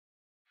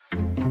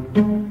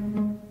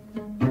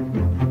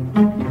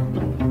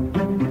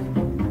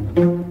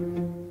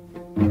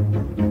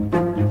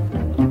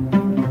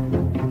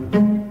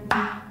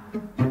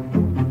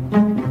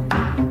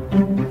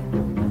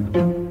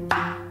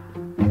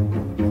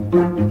You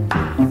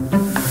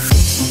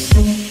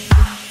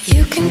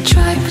can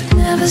try but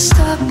never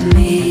stop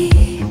me.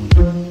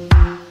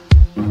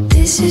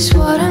 This is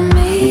what I'm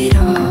made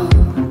of.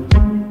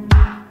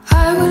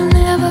 I will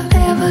never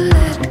ever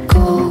let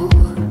go.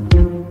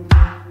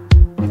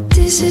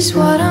 This is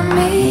what I'm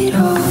made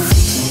of.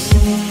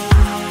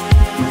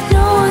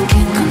 No one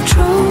can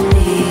control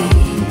me,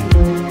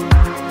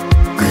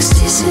 'cause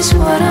this is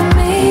what I'm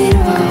made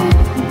of.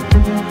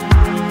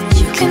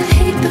 You can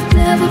hate but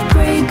never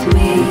break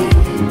me.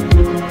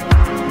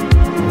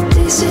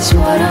 This is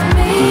what I'm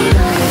made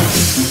of.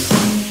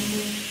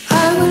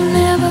 I will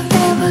never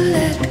ever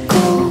let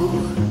go.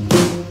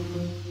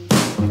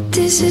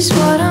 This is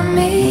what I'm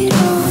made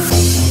of.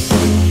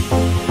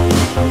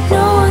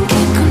 No one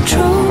can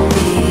control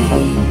me,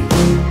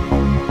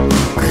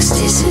 'cause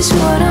this is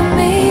what I'm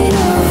made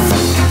of.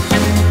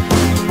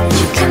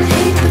 You can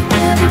hate but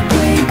never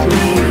break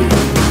me.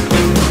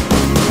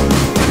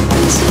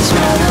 This is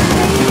what I'm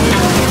made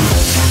of.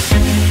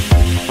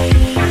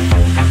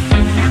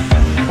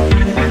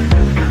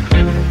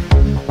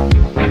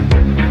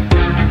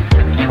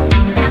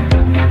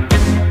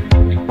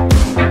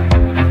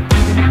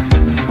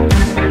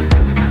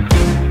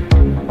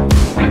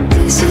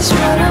 This is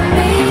what I'm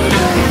made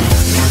of.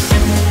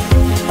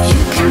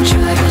 You can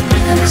try but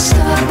never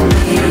stop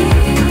me,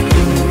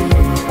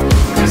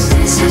 'cause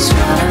this is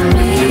what I'm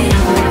made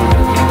of.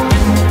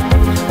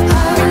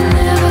 I will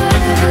never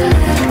ever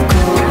let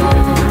go,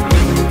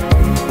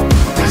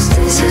 'cause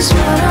this is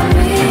what I'm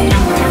made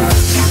of.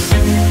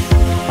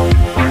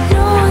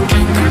 No one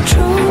can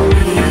control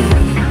me,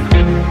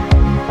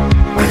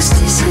 'cause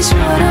this is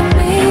what I'm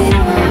made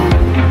of.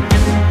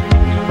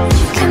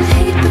 You can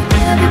hate but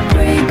never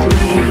break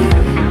me.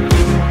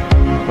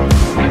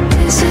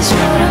 This is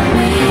what I'm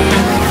made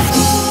of.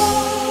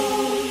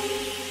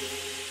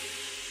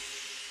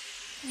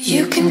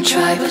 You can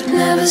try but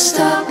never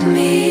stop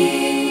me,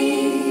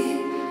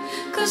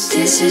 'cause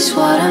this is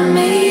what I'm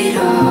made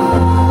of.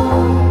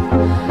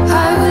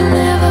 I will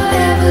never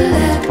ever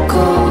let